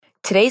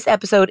Today's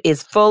episode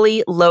is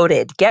fully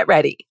loaded. Get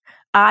ready.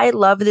 I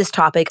love this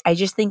topic. I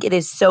just think it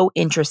is so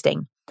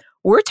interesting.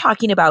 We're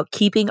talking about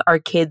keeping our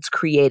kids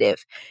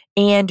creative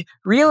and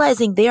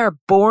realizing they are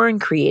born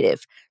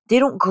creative. They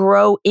don't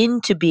grow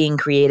into being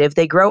creative.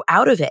 They grow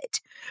out of it.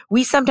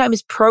 We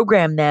sometimes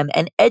program them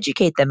and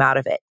educate them out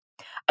of it.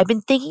 I've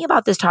been thinking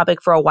about this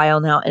topic for a while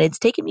now, and it's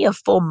taken me a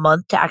full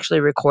month to actually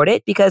record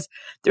it because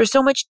there's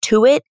so much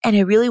to it, and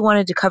I really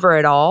wanted to cover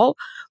it all,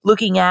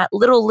 looking at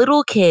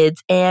little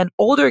kids and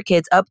older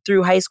kids up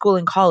through high school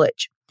and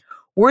college.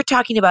 We're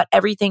talking about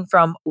everything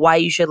from why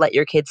you should let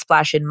your kids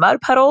splash in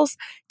mud puddles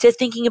to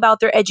thinking about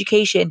their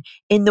education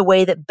in the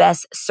way that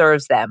best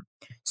serves them.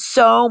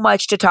 So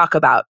much to talk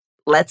about.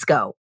 Let's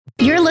go.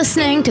 You're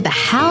listening to the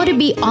How to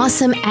Be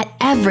Awesome at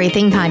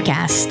Everything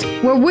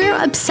podcast, where we're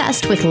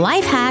obsessed with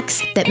life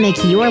hacks that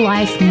make your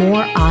life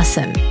more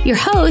awesome. Your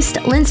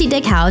host, Lindsay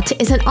Dickhout,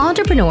 is an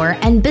entrepreneur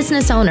and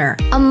business owner,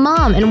 a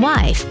mom and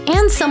wife,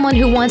 and someone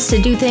who wants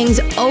to do things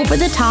over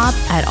the top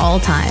at all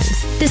times.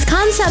 This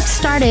concept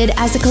started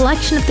as a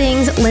collection of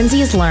things Lindsay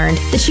has learned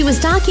that she was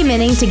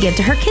documenting to give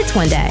to her kids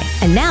one day,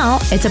 and now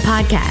it's a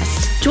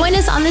podcast. Join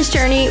us on this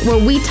journey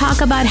where we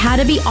talk about how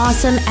to be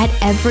awesome at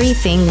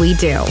everything we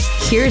do.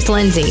 Here's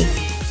Lindsay.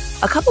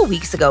 A couple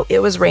weeks ago, it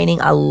was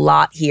raining a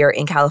lot here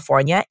in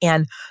California,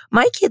 and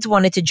my kids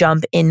wanted to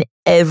jump in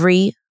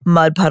every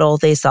mud puddle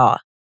they saw.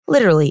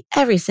 Literally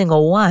every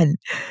single one.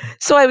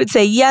 So I would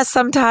say yes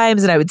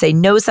sometimes, and I would say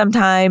no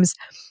sometimes.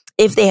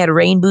 If they had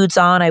rain boots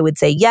on, I would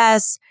say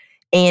yes.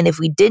 And if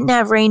we didn't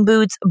have rain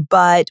boots,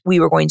 but we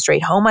were going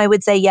straight home, I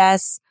would say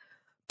yes.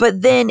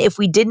 But then if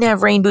we didn't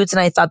have rain boots and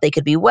I thought they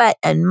could be wet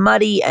and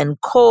muddy and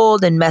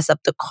cold and mess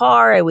up the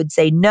car, I would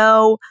say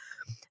no.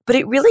 But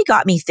it really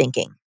got me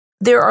thinking.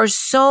 There are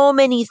so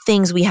many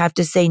things we have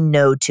to say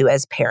no to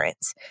as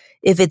parents.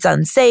 If it's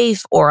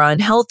unsafe or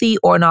unhealthy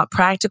or not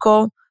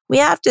practical, we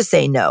have to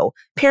say no.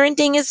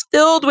 Parenting is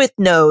filled with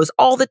no's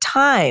all the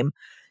time.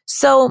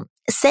 So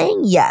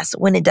saying yes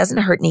when it doesn't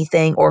hurt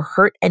anything or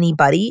hurt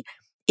anybody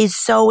is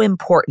so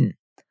important.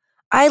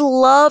 I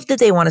love that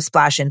they want to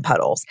splash in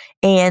puddles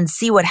and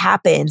see what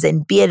happens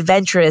and be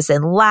adventurous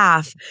and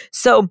laugh.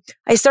 So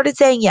I started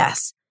saying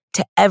yes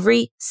to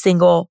every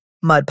single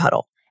mud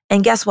puddle.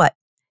 And guess what?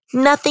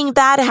 Nothing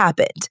bad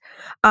happened.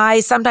 I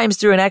sometimes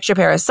threw an extra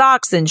pair of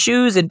socks and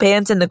shoes and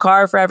pants in the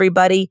car for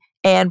everybody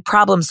and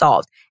problem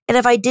solved. And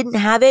if I didn't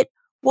have it,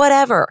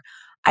 whatever.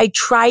 I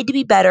tried to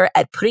be better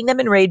at putting them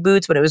in rain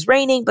boots when it was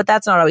raining, but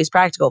that's not always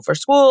practical for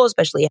school,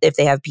 especially if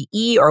they have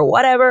PE or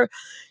whatever.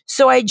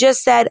 So I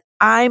just said,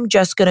 I'm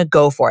just going to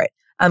go for it.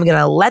 I'm going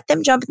to let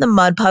them jump in the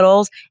mud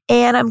puddles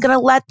and I'm going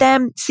to let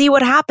them see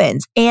what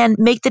happens and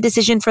make the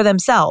decision for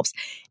themselves.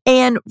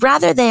 And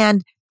rather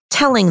than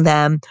telling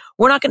them,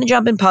 we're not going to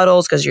jump in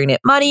puddles because you're going to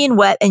get muddy and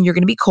wet and you're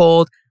going to be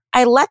cold,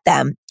 I let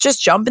them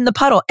just jump in the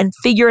puddle and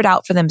figure it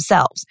out for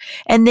themselves.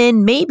 And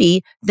then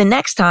maybe the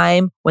next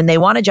time when they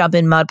want to jump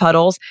in mud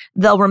puddles,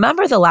 they'll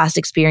remember the last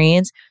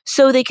experience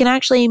so they can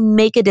actually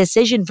make a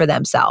decision for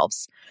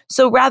themselves.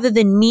 So rather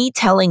than me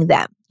telling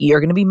them, you're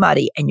going to be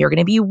muddy and you're going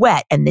to be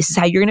wet and this is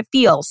how you're going to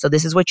feel, so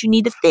this is what you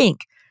need to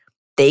think,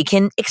 they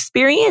can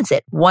experience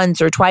it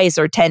once or twice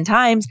or 10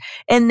 times,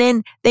 and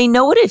then they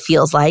know what it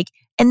feels like,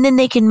 and then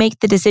they can make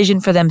the decision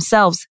for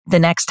themselves the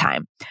next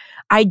time.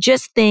 I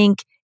just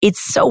think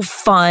it's so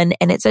fun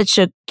and it's such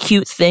a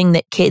cute thing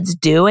that kids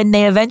do and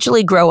they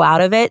eventually grow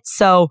out of it.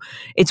 So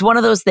it's one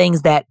of those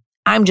things that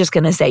I'm just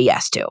going to say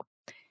yes to.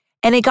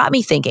 And it got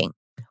me thinking,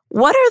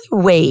 what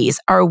other ways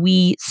are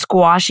we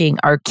squashing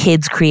our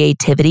kids'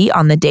 creativity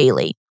on the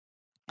daily?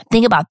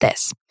 Think about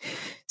this.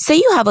 Say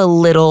you have a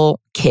little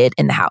kid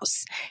in the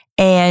house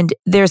and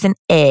there's an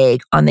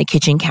egg on the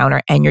kitchen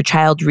counter and your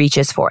child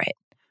reaches for it.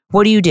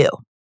 What do?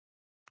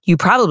 You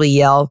probably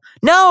yell,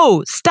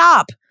 "No,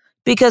 stop!"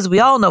 Because we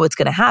all know what's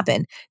going to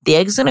happen. The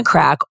egg's going to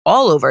crack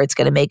all over. It's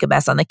going to make a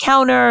mess on the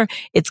counter.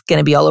 It's going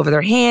to be all over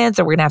their hands.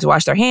 So we're going to have to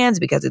wash their hands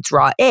because it's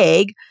raw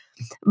egg.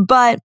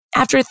 But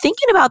after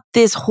thinking about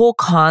this whole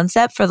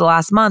concept for the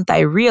last month, I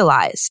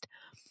realized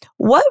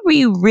what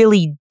we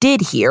really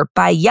did here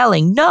by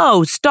yelling,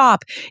 "No,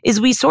 stop," is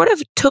we sort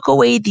of took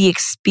away the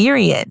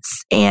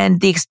experience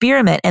and the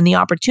experiment and the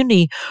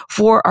opportunity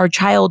for our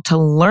child to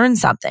learn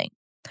something.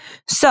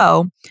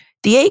 So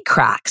the egg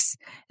cracks.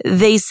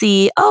 They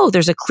see, oh,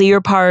 there's a clear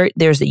part,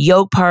 there's a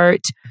yolk part.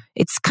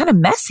 It's kind of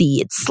messy,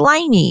 it's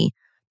slimy.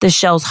 The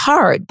shell's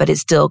hard, but it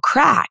still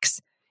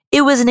cracks.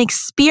 It was an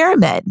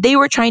experiment they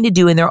were trying to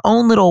do in their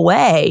own little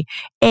way,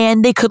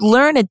 and they could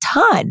learn a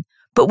ton,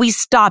 but we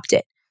stopped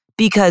it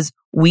because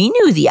we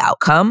knew the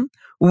outcome.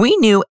 We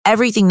knew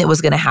everything that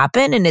was going to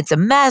happen, and it's a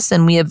mess,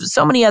 and we have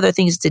so many other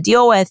things to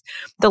deal with.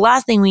 The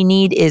last thing we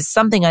need is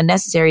something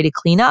unnecessary to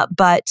clean up,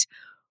 but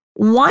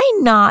why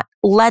not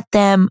let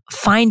them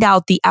find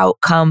out the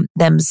outcome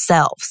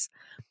themselves?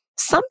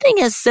 Something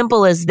as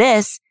simple as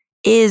this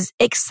is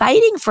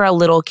exciting for a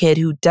little kid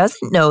who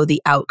doesn't know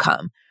the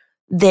outcome.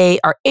 They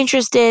are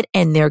interested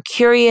and they're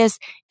curious,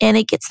 and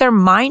it gets their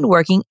mind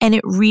working and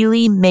it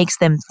really makes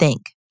them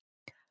think.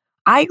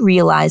 I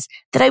realized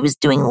that I was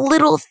doing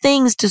little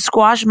things to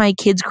squash my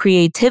kids'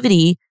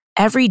 creativity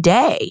every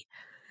day.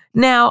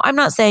 Now, I'm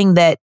not saying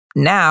that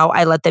now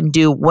I let them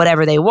do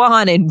whatever they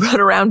want and run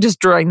around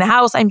destroying the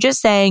house. I'm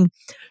just saying,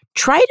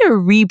 try to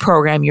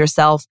reprogram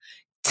yourself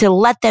to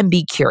let them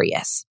be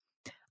curious.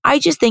 I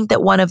just think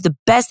that one of the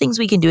best things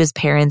we can do as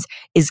parents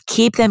is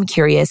keep them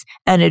curious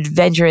and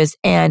adventurous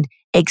and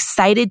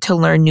excited to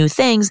learn new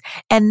things.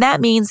 And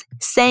that means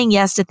saying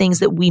yes to things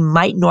that we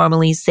might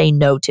normally say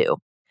no to.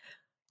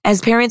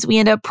 As parents, we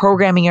end up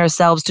programming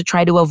ourselves to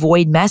try to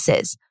avoid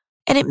messes.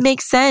 And it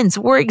makes sense.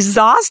 We're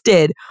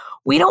exhausted.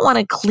 We don't want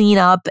to clean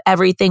up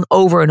everything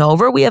over and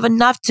over. We have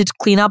enough to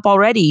clean up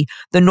already.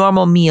 The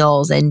normal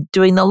meals and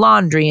doing the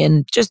laundry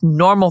and just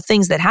normal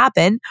things that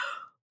happen.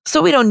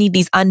 So we don't need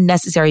these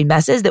unnecessary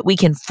messes that we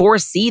can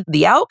foresee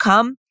the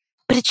outcome,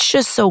 but it's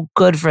just so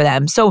good for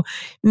them. So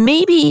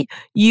maybe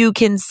you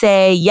can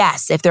say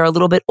yes if they're a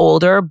little bit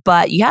older,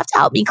 but you have to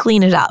help me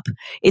clean it up.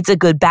 It's a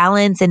good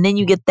balance. And then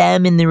you get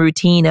them in the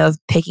routine of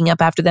picking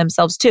up after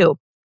themselves too.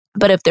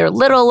 But if they're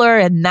littler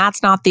and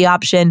that's not the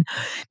option,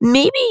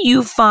 maybe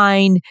you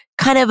find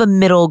kind of a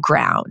middle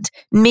ground.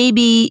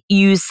 Maybe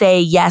you say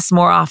yes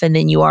more often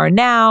than you are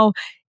now.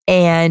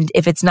 And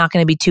if it's not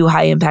going to be too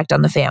high impact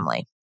on the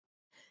family.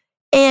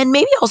 And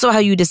maybe also how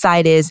you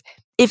decide is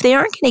if they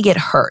aren't going to get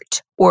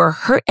hurt or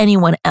hurt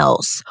anyone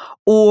else,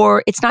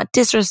 or it's not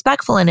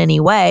disrespectful in any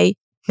way,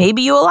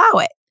 maybe you allow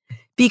it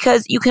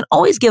because you can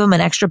always give them an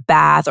extra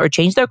bath or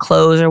change their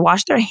clothes or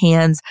wash their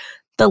hands.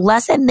 The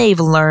lesson they've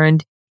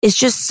learned is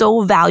just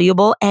so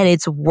valuable and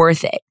it's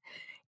worth it.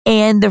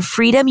 And the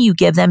freedom you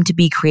give them to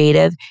be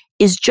creative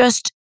is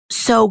just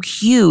so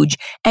huge.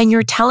 And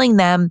you're telling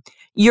them,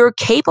 you're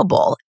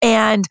capable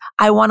and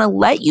I want to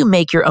let you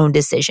make your own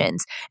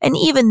decisions. And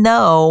even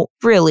though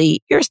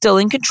really you're still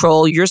in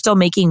control, you're still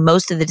making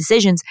most of the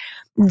decisions,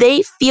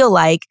 they feel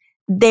like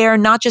they're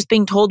not just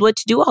being told what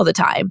to do all the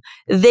time.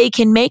 They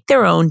can make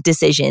their own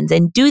decisions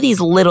and do these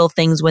little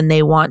things when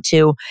they want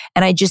to.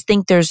 And I just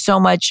think there's so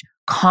much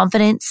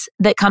confidence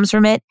that comes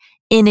from it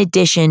in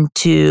addition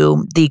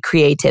to the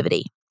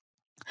creativity.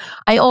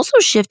 I also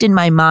shifted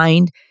my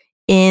mind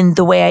in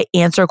the way I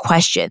answer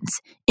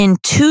questions in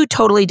two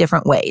totally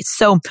different ways.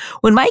 So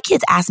when my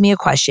kids ask me a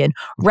question,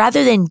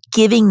 rather than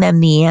giving them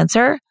the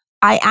answer,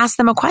 I ask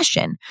them a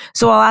question.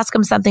 So I'll ask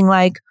them something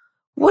like,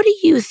 what do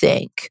you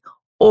think?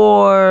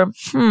 Or,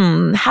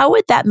 how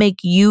would that make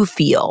you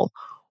feel?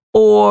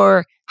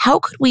 Or how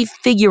could we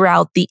figure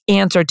out the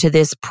answer to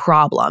this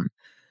problem?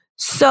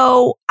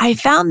 So I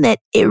found that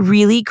it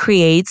really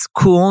creates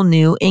cool,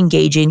 new,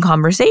 engaging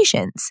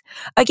conversations.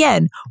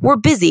 Again, we're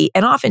busy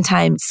and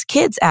oftentimes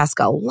kids ask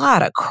a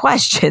lot of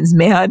questions,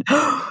 man.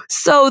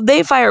 So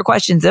they fire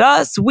questions at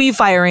us, we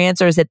fire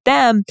answers at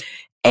them,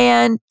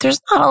 and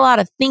there's not a lot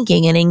of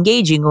thinking and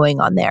engaging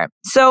going on there.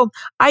 So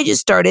I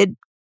just started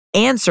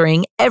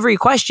answering every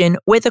question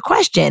with a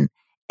question,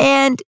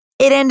 and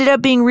it ended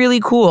up being really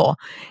cool.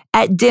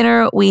 At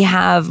dinner, we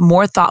have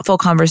more thoughtful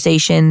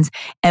conversations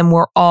and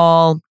we're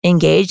all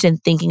engaged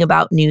and thinking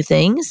about new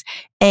things.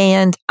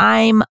 And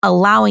I'm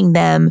allowing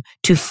them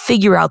to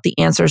figure out the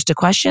answers to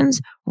questions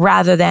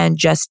rather than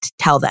just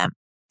tell them.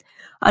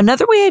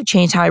 Another way I've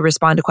changed how I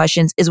respond to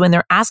questions is when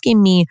they're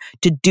asking me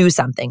to do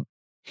something.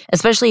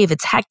 Especially if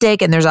it's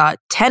hectic and there's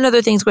 10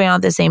 other things going on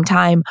at the same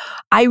time,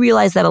 I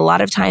realize that a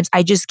lot of times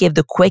I just give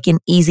the quick and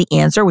easy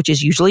answer, which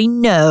is usually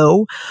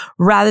no,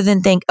 rather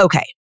than think,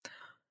 okay,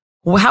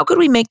 well, how could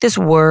we make this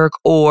work?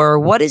 Or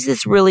what is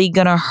this really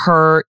going to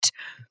hurt?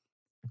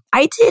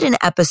 I did an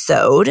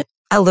episode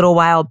a little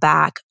while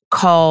back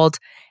called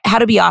How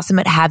to Be Awesome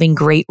at Having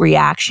Great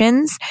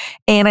Reactions.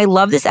 And I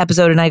love this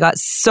episode and I got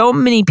so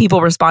many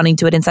people responding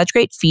to it and such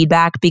great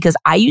feedback because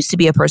I used to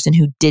be a person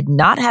who did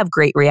not have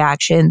great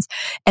reactions.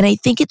 And I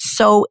think it's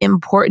so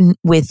important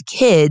with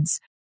kids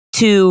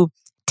to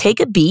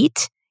take a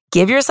beat,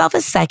 give yourself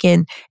a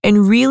second,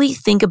 and really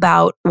think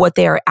about what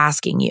they are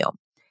asking you.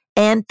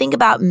 And think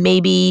about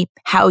maybe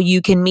how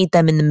you can meet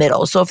them in the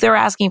middle. So if they're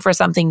asking for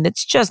something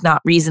that's just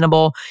not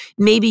reasonable,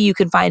 maybe you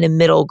can find a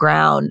middle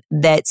ground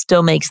that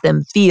still makes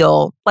them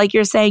feel like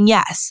you're saying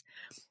yes.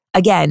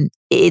 Again,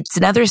 it's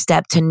another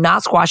step to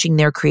not squashing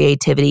their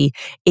creativity.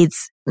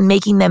 It's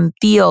making them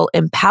feel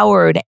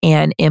empowered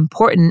and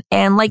important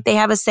and like they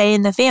have a say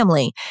in the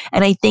family.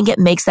 And I think it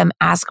makes them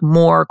ask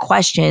more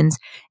questions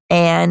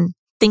and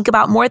think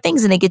about more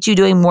things, and it gets you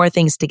doing more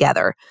things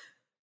together.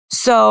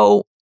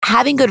 So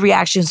having good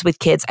reactions with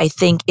kids, I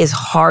think, is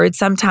hard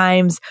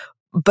sometimes.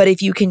 But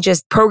if you can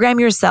just program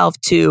yourself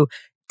to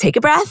take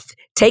a breath,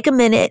 take a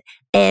minute,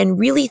 and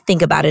really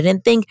think about it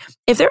and think,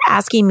 if they're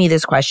asking me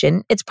this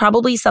question, it's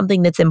probably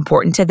something that's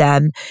important to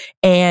them.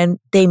 And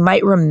they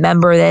might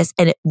remember this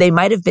and they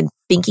might have been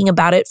thinking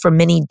about it for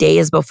many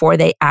days before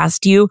they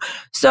asked you.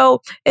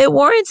 So it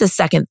warrants a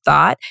second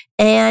thought.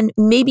 And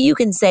maybe you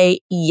can say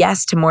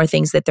yes to more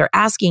things that they're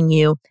asking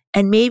you.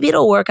 And maybe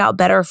it'll work out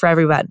better for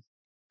everyone.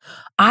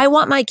 I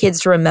want my kids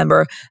to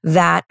remember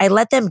that I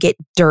let them get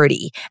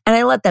dirty and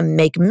I let them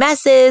make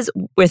messes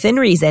within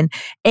reason.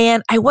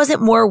 And I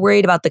wasn't more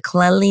worried about the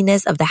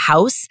cleanliness of the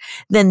house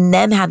than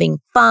them having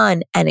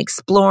fun and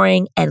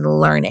exploring and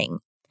learning.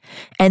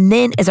 And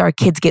then as our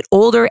kids get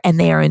older and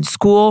they are in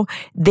school,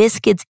 this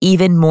gets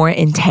even more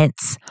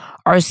intense.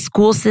 Our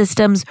school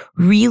systems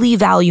really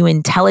value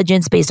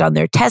intelligence based on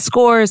their test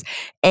scores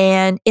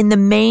and in the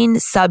main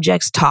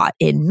subjects taught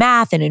in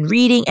math and in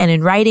reading and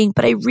in writing.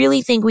 But I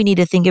really think we need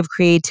to think of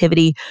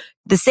creativity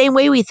the same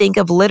way we think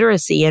of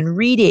literacy and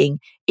reading.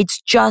 It's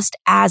just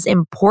as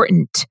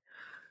important.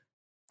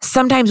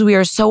 Sometimes we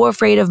are so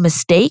afraid of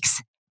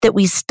mistakes that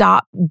we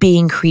stop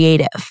being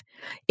creative.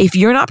 If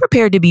you're not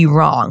prepared to be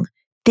wrong,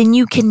 then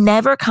you can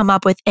never come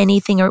up with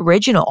anything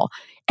original.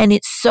 And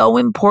it's so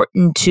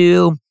important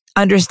to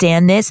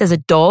understand this as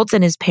adults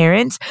and as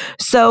parents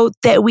so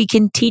that we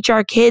can teach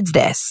our kids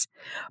this.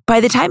 By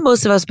the time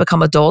most of us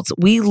become adults,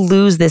 we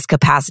lose this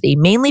capacity,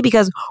 mainly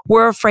because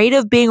we're afraid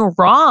of being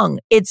wrong.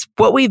 It's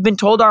what we've been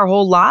told our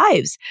whole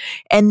lives.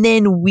 And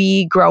then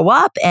we grow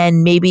up,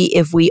 and maybe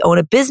if we own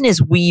a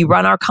business, we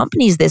run our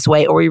companies this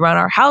way, or we run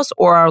our house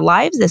or our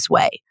lives this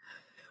way.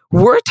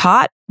 We're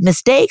taught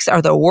mistakes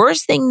are the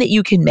worst thing that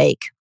you can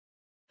make.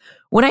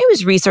 When I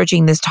was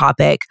researching this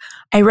topic,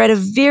 I read a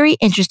very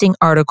interesting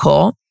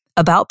article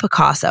about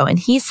Picasso, and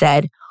he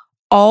said,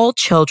 all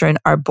children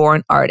are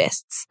born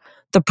artists.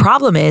 The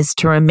problem is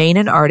to remain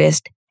an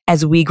artist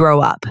as we grow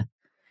up.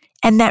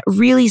 And that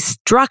really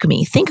struck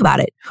me. Think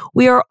about it.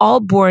 We are all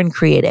born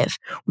creative.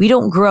 We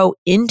don't grow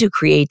into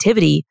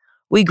creativity.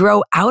 We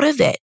grow out of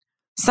it.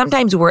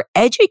 Sometimes we're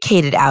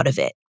educated out of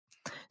it.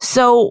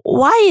 So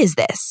why is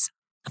this?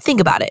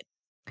 Think about it.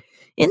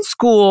 In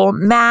school,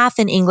 math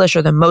and English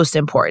are the most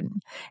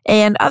important,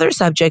 and other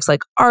subjects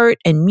like art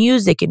and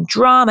music and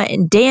drama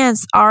and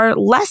dance are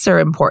lesser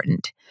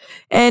important.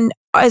 And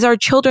as our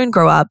children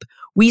grow up,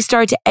 we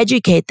start to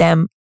educate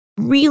them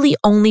really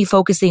only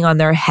focusing on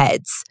their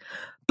heads.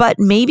 But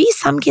maybe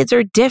some kids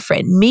are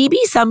different. Maybe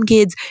some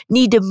kids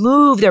need to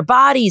move their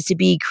bodies to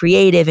be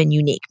creative and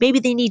unique. Maybe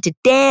they need to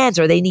dance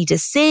or they need to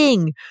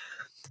sing.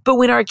 But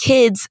when our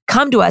kids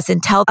come to us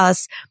and tell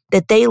us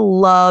that they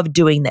love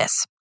doing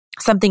this,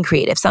 something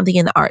creative, something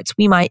in the arts,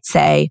 we might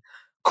say,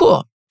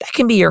 cool, that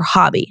can be your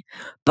hobby,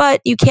 but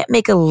you can't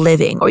make a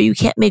living or you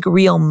can't make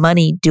real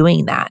money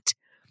doing that.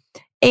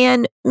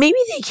 And maybe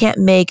they can't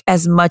make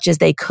as much as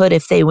they could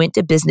if they went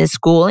to business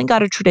school and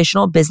got a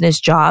traditional business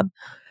job,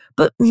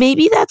 but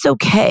maybe that's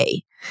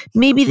okay.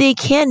 Maybe they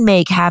can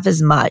make half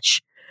as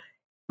much,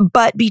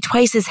 but be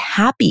twice as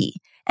happy.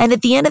 And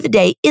at the end of the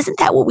day, isn't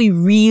that what we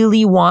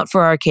really want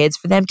for our kids,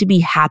 for them to be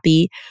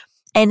happy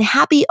and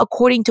happy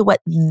according to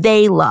what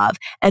they love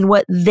and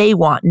what they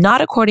want,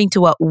 not according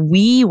to what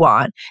we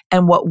want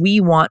and what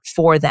we want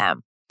for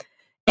them?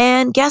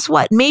 And guess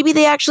what? Maybe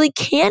they actually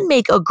can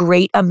make a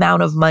great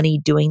amount of money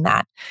doing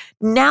that.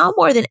 Now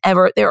more than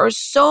ever, there are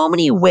so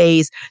many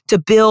ways to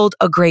build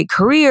a great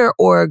career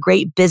or a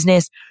great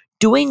business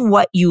doing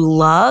what you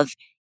love,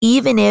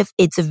 even if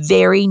it's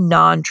very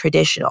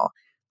non-traditional.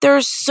 There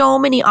are so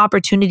many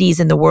opportunities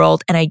in the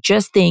world, and I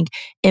just think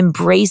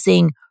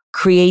embracing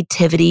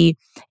creativity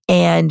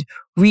and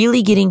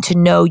really getting to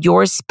know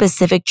your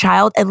specific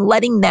child and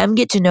letting them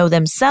get to know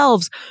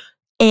themselves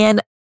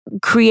and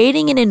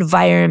creating an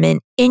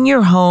environment in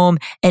your home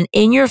and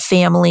in your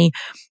family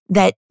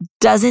that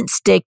doesn't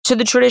stick to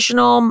the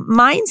traditional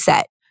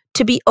mindset,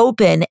 to be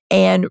open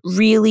and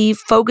really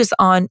focus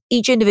on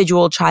each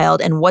individual child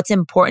and what's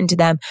important to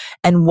them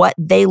and what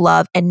they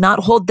love, and not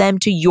hold them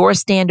to your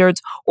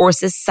standards or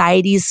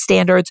society's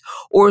standards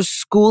or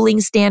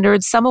schooling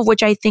standards, some of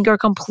which I think are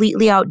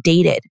completely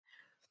outdated.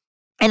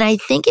 And I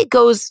think it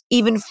goes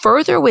even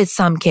further with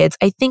some kids.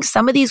 I think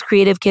some of these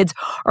creative kids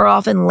are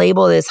often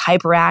labeled as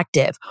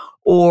hyperactive,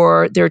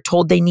 or they're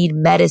told they need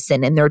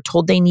medicine and they're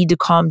told they need to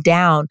calm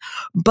down.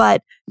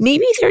 But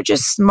maybe they're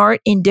just smart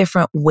in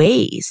different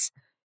ways.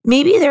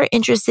 Maybe they're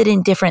interested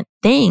in different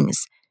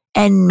things,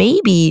 and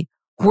maybe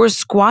we're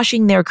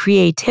squashing their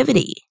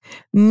creativity.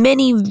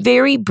 Many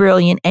very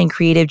brilliant and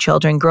creative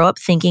children grow up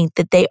thinking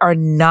that they are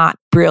not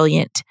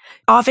brilliant.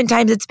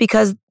 Oftentimes it's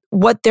because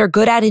what they're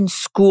good at in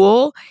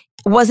school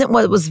wasn't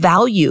what was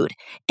valued,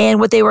 and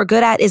what they were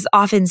good at is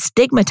often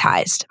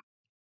stigmatized.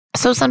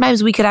 So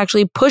sometimes we could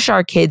actually push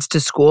our kids to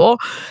school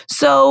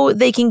so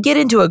they can get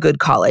into a good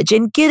college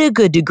and get a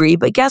good degree.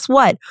 But guess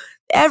what?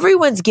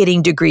 Everyone's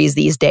getting degrees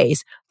these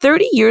days.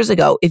 30 years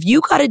ago, if you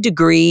got a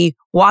degree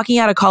walking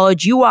out of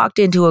college, you walked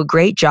into a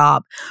great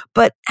job.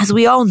 But as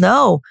we all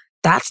know,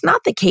 that's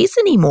not the case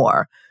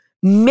anymore.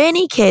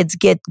 Many kids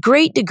get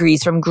great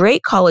degrees from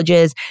great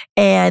colleges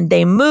and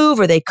they move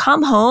or they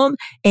come home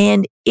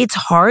and it's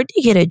hard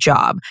to get a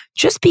job.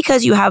 Just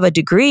because you have a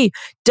degree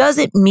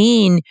doesn't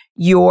mean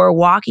you're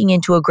walking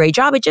into a great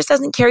job. It just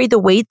doesn't carry the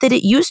weight that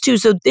it used to.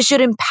 So this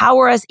should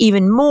empower us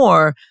even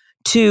more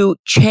to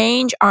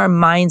change our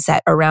mindset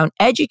around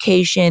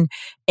education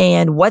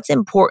and what's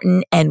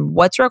important and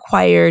what's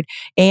required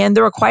and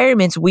the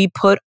requirements we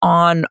put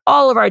on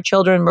all of our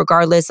children,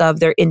 regardless of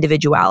their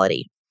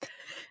individuality.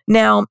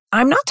 Now,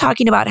 I'm not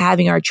talking about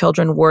having our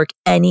children work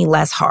any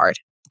less hard.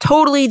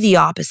 Totally the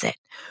opposite.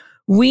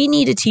 We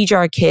need to teach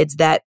our kids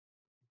that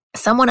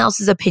someone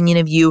else's opinion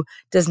of you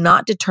does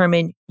not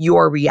determine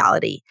your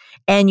reality.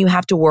 And you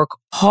have to work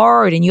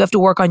hard and you have to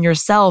work on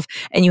yourself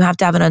and you have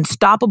to have an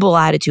unstoppable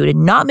attitude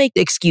and not make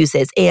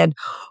excuses and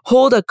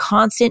hold a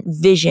constant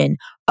vision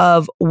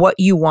of what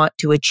you want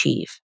to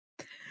achieve.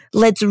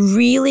 Let's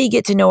really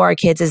get to know our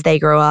kids as they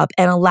grow up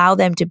and allow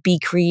them to be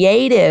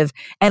creative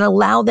and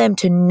allow them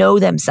to know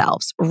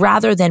themselves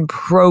rather than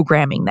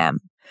programming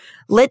them.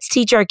 Let's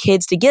teach our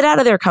kids to get out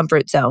of their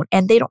comfort zone,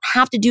 and they don't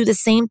have to do the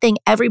same thing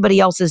everybody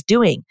else is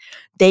doing.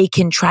 They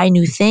can try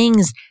new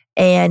things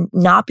and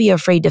not be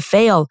afraid to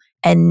fail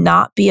and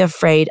not be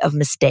afraid of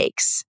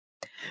mistakes.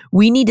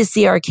 We need to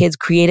see our kids'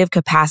 creative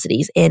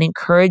capacities and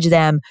encourage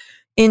them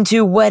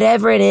into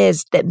whatever it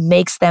is that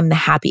makes them the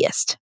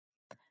happiest.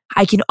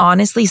 I can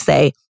honestly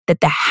say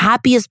that the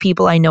happiest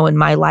people I know in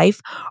my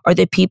life are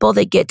the people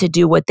that get to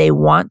do what they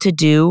want to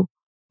do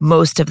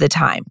most of the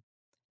time.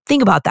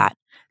 Think about that.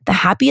 The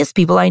happiest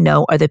people I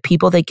know are the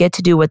people that get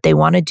to do what they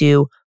want to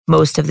do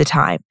most of the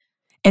time.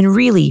 And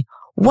really,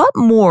 what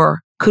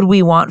more could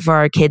we want for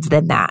our kids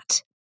than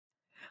that?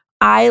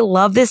 I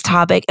love this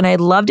topic and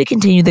I'd love to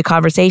continue the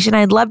conversation.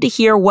 I'd love to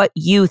hear what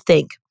you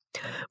think.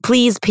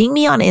 Please ping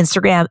me on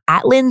Instagram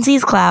at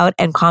Lindsay's Cloud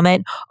and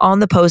comment on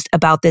the post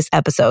about this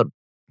episode.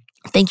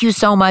 Thank you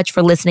so much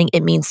for listening.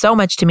 It means so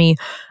much to me.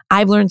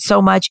 I've learned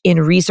so much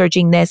in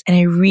researching this, and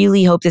I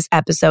really hope this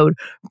episode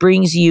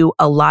brings you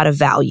a lot of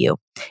value.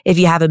 If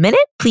you have a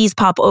minute, please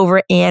pop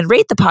over and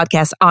rate the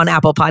podcast on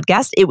Apple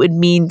Podcasts. It would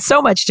mean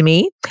so much to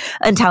me.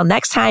 Until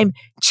next time,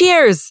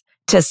 cheers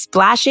to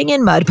splashing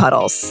in mud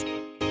puddles.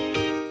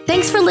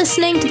 Thanks for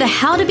listening to the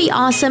How to Be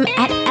Awesome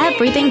at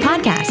Everything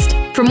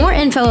podcast. For more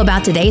info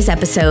about today's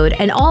episode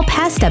and all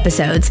past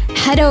episodes,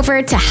 head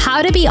over to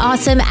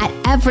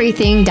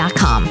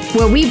howtobeawesomeateverything.com,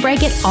 where we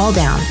break it all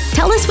down.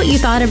 Tell us what you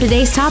thought of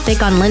today's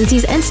topic on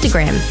Lindsay's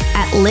Instagram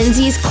at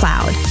Lindsay's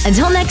Cloud.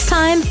 Until next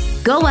time,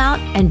 go out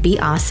and be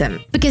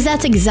awesome, because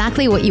that's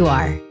exactly what you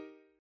are.